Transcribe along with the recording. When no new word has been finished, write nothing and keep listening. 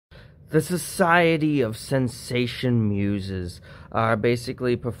The Society of Sensation Muses are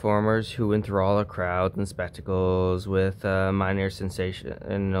basically performers who enthrall a crowd and spectacles with minor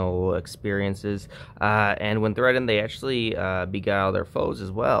sensational experiences, and when threatened, they actually beguile their foes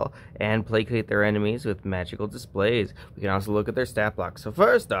as well, and placate their enemies with magical displays. We can also look at their stat blocks. So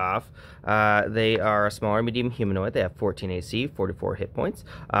first off, they are a smaller medium humanoid. They have 14 AC, 44 hit points.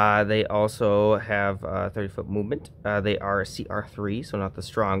 They also have 30-foot movement. They are a CR3, so not the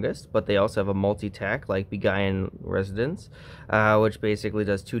strongest, but they also have a multi-tack like Beguile Resonance, which basically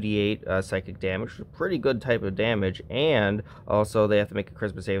does 2d8 psychic damage, which is a pretty good type of damage, and also they have to make a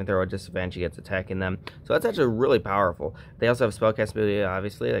charisma saving throw at disadvantage against attacking them. So that's actually really powerful. They also have spellcast ability,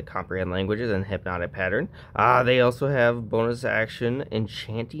 obviously, like Comprehend Languages and Hypnotic Pattern. They also have bonus action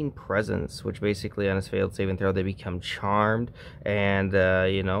Enchanting Presence, which basically on a failed saving throw they become charmed, and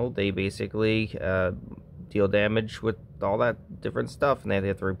they basically deal damage with all that different stuff, and they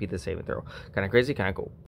have to repeat the saving throw. Kind of crazy, kind of cool.